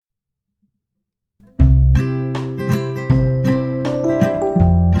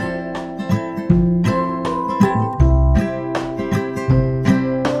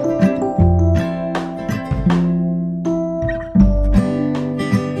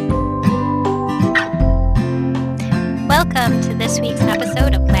welcome to this week's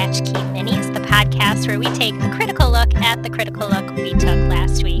episode of Latchkey Minis, the podcast where we take a critical look at the critical look we took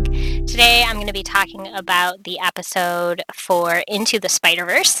last week. Today I'm going to be talking about the episode for Into the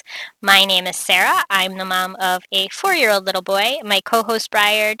Spider-Verse. My name is Sarah. I'm the mom of a 4-year-old little boy. My co-host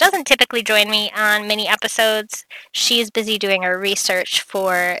Briar doesn't typically join me on mini episodes. She's busy doing her research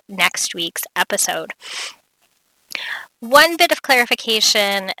for next week's episode. One bit of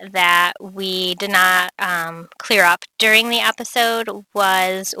clarification that we did not clear up during the episode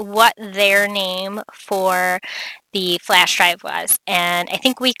was what their name for the flash drive was. And I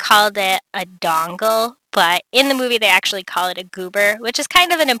think we called it a dongle, but in the movie they actually call it a goober, which is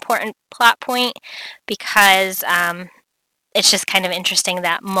kind of an important plot point because it's just kind of interesting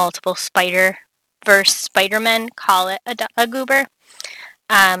that multiple Spider-Verse Spider-Men call it a goober.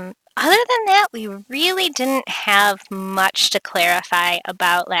 Other than that, we really didn't have much to clarify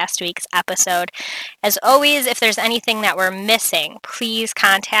about last week's episode. As always, if there's anything that we're missing, please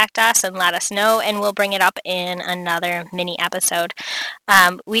contact us and let us know, and we'll bring it up in another mini episode.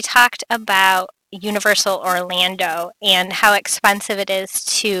 We talked about Universal Orlando and how expensive it is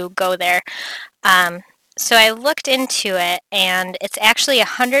to go there. So I looked into it, and it's actually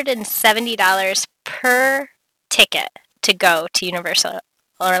 $170 per ticket to go to Universal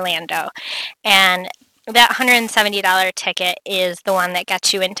Orlando, and that $170 ticket is the one that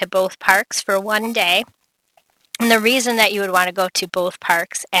gets you into both parks for one day. And the reason that you would want to go to both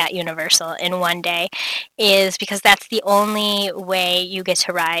parks at Universal in one day is because that's the only way you get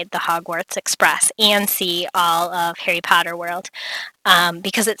to ride the Hogwarts Express and see all of Harry Potter World,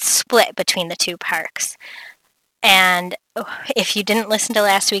 because it's split between the two parks. And if you didn't listen to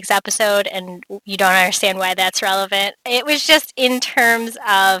last week's episode and you don't understand why that's relevant, it was just in terms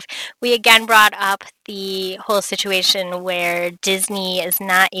of, we again brought up the whole situation where Disney is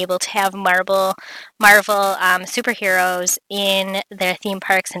not able to have Marvel superheroes in their theme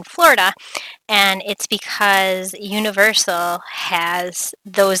parks in Florida. And it's because Universal has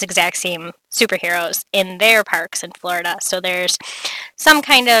those exact same superheroes in their parks in Florida. So there's some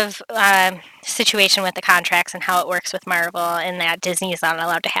kind of situation with the contracts and how it works with Marvel, and that Disney is not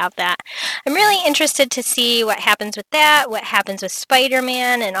allowed to have that. I'm really interested to see what happens with that, what happens with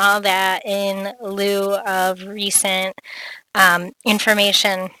Spider-Man and all that, in lieu of recent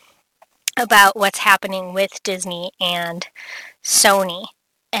information about what's happening with Disney and Sony,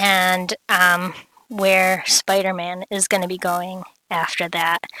 and where Spider-Man is going to be going after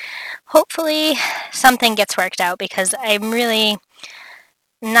that. Hopefully something gets worked out, because I'm really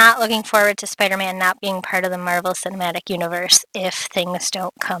not looking forward to Spider-Man not being part of the Marvel Cinematic Universe if things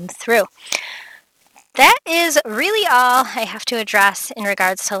don't come through. That is really all I have to address in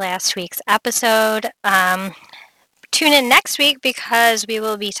regards to last week's episode. Tune in next week because we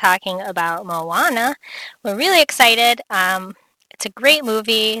will be talking about Moana. We're really excited. It's a great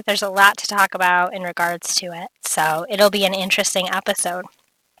movie. There's a lot to talk about in regards to it, so it'll be an interesting episode.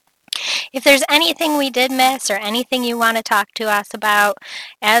 If there's anything we did miss or anything you want to talk to us about,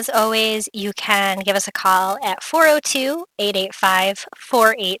 as always, you can give us a call at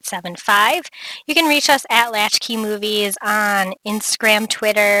 402-885-4875. You can reach us at Latchkey Movies on Instagram,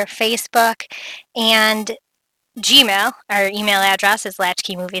 Twitter, Facebook, and Gmail. Our email address is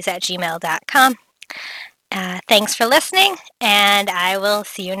latchkeymovies@gmail.com. Thanks for listening, and I will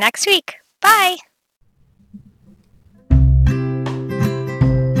see you next week. Bye!